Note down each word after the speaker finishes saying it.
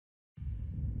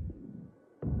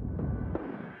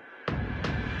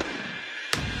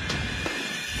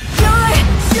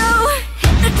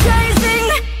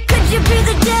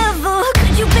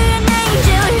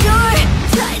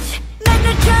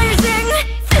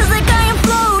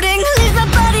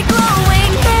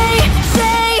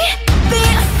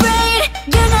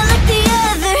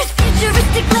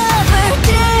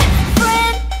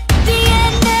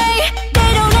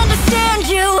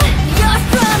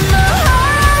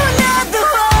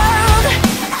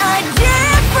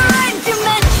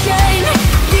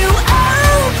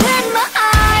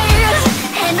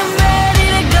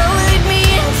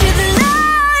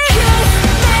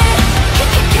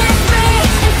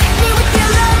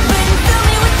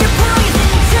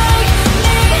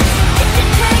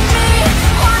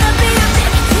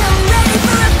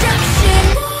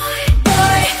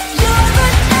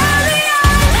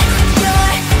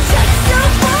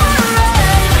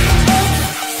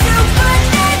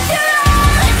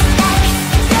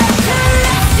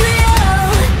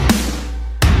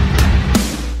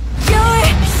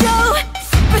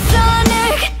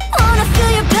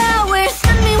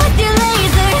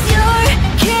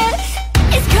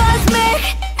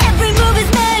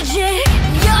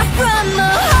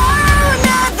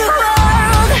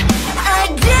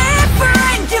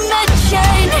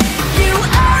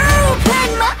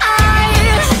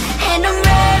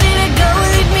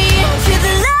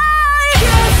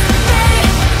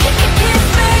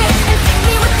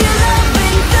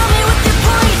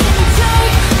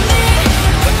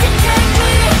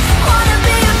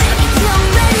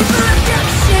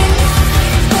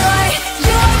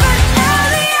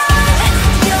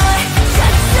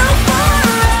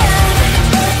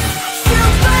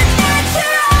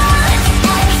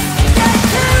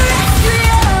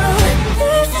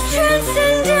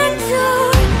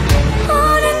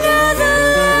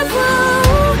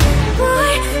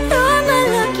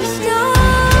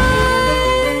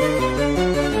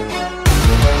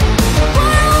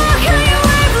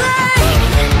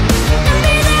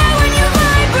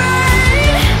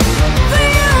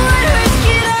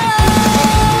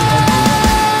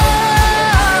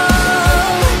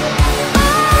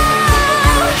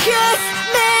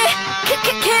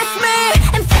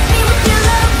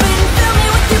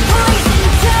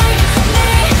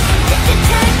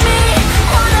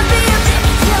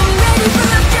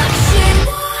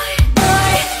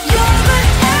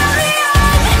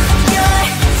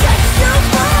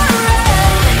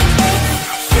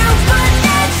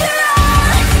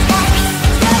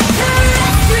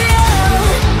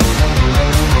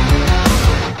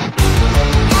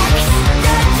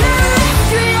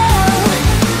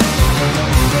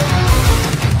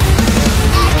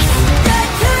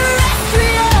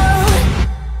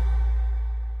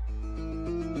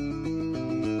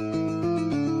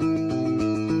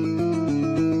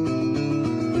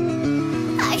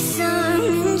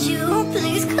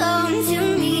please come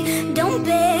to me. Don't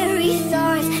bury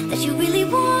thoughts that you really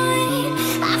want.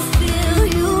 I fill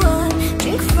you up,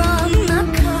 drink from my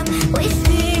cup.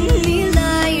 Within me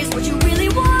lies what you really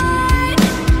want.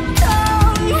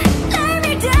 Don't let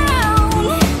me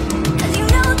down, 'cause you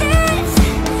know this,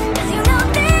 'cause you know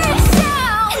this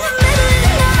sound. In the middle of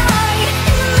the night,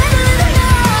 in the middle of the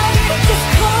night, just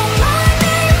call my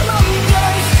name, I'm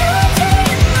yours today.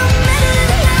 In the middle of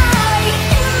the night,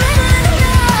 in the middle of the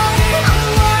night, I'm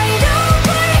wide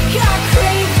awake, I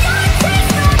crave your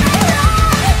taste all night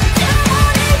long. Till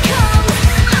morning comes,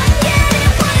 I'm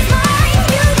getting what is mine.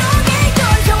 You gon' get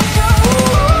yours, don't know.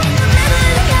 In the middle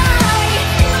of the night,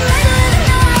 in the middle of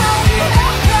the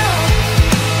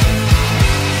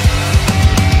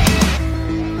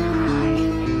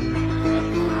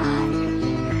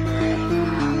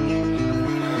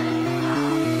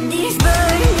These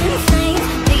burning flames,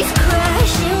 these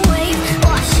crashing waves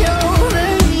wash over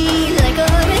me like a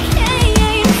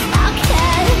hurricane. I'll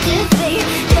captivate,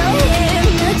 you'll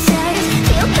hypnotize,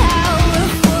 feel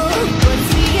powerful, but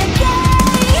it's me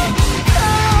again.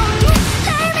 Come,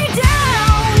 lay me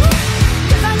down,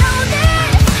 'cause I know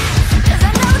this, 'cause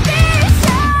I know this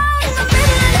sound. In the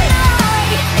middle of the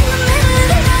night, in the middle of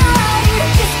the night,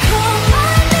 just call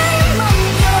my name, I'm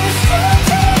yours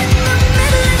today. In the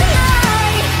middle of the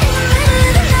night, in the middle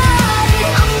of the night,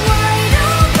 I'm wide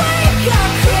awake, I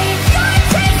crave your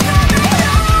taste all night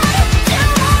long.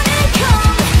 Till morning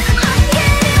comes, I'm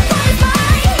getting what is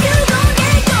mine. You gon'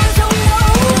 get yours, don't know.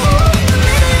 In the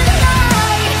middle of the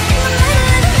night, in the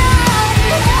middle of the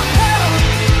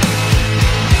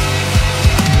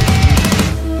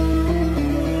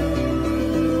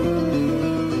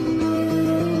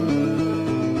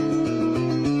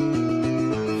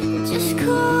Just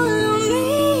call on me,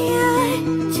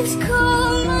 just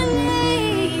call my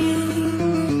name,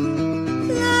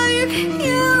 like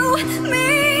you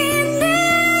mean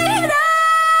it all.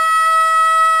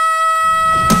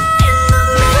 In the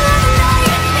middle of the night,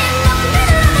 in the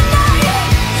middle of the night,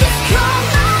 just call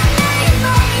my name,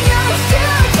 I'm yours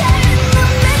today. In the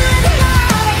middle of the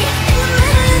night, in the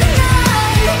middle of the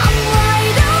night, I'm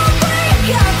wide awake,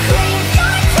 I crave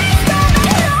your taste all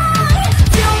night long.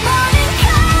 Till morning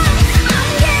comes, I'm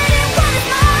getting what is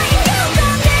mine. You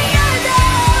gon' get yours,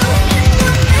 oh. In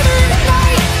the middle of the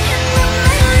night, in the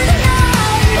middle of the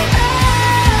night,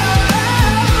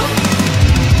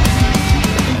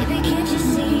 Baby, can't you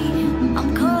see I'm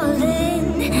calling?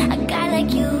 A guy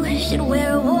like you should wear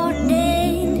a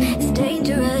warning. It's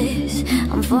dangerous,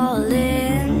 I'm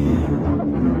falling.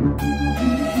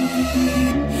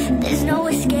 There's no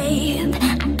escape,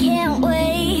 I can't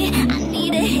wait. I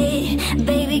need a hit,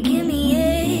 baby, give me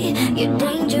it. You're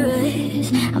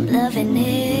dangerous, I'm loving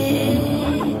it.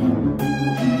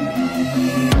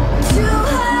 Too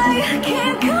high,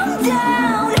 can't come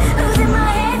down. Losing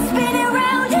my head, spinning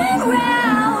round and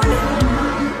round.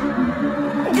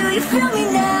 Do you feel me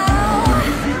now?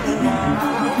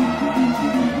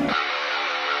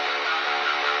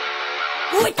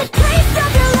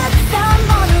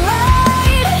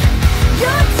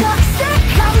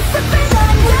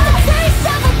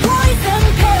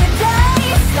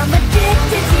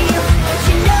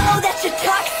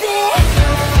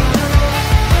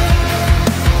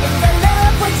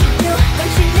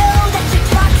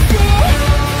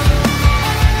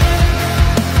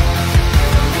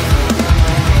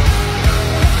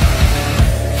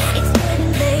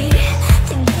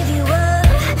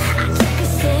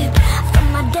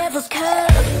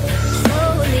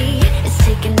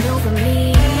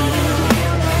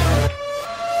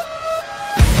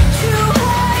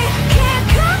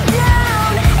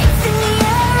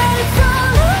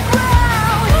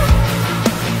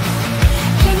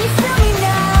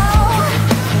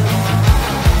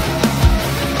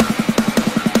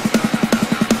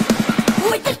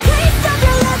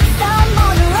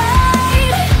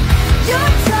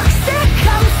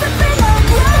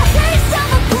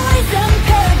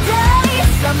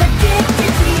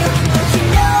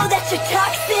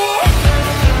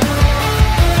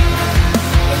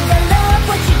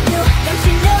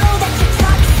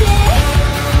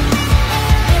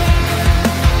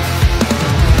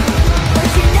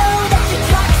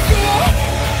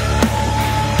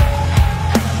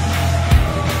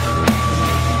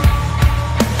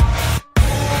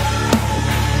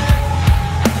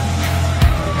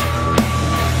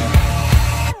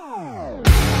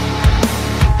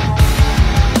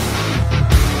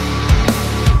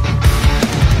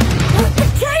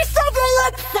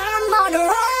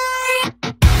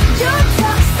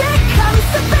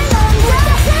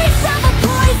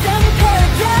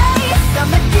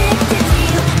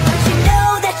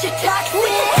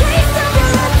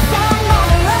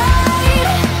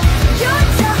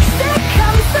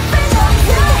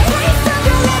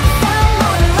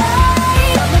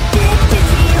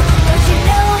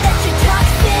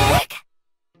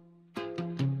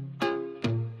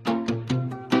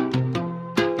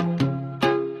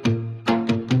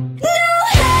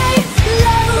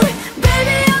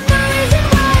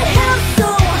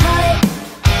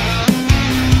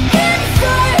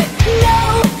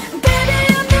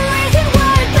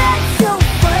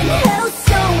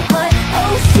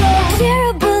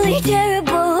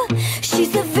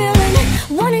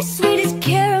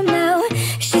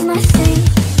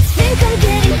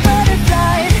 chasing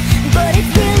butterflies, but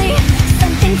it's really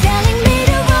something telling me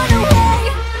to run away.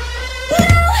 No,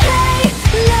 hey,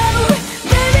 no,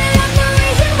 baby, I'm the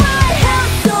reason why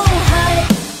hell's so hot.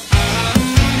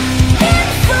 In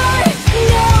for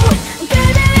no,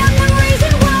 baby, I'm the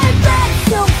reason why bad's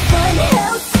so fun.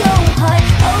 Hell's so hot,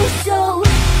 oh so.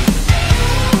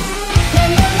 Na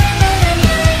na na na na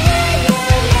na na na.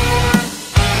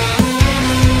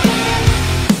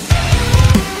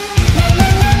 Na na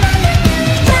na na na.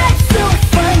 Bad's so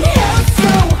fun, hell's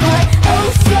so hot, oh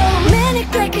so. Manic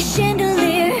like a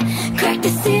chandelier, crack the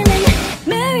ceiling.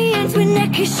 Marianne's with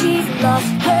neck 'cause she's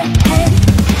lost her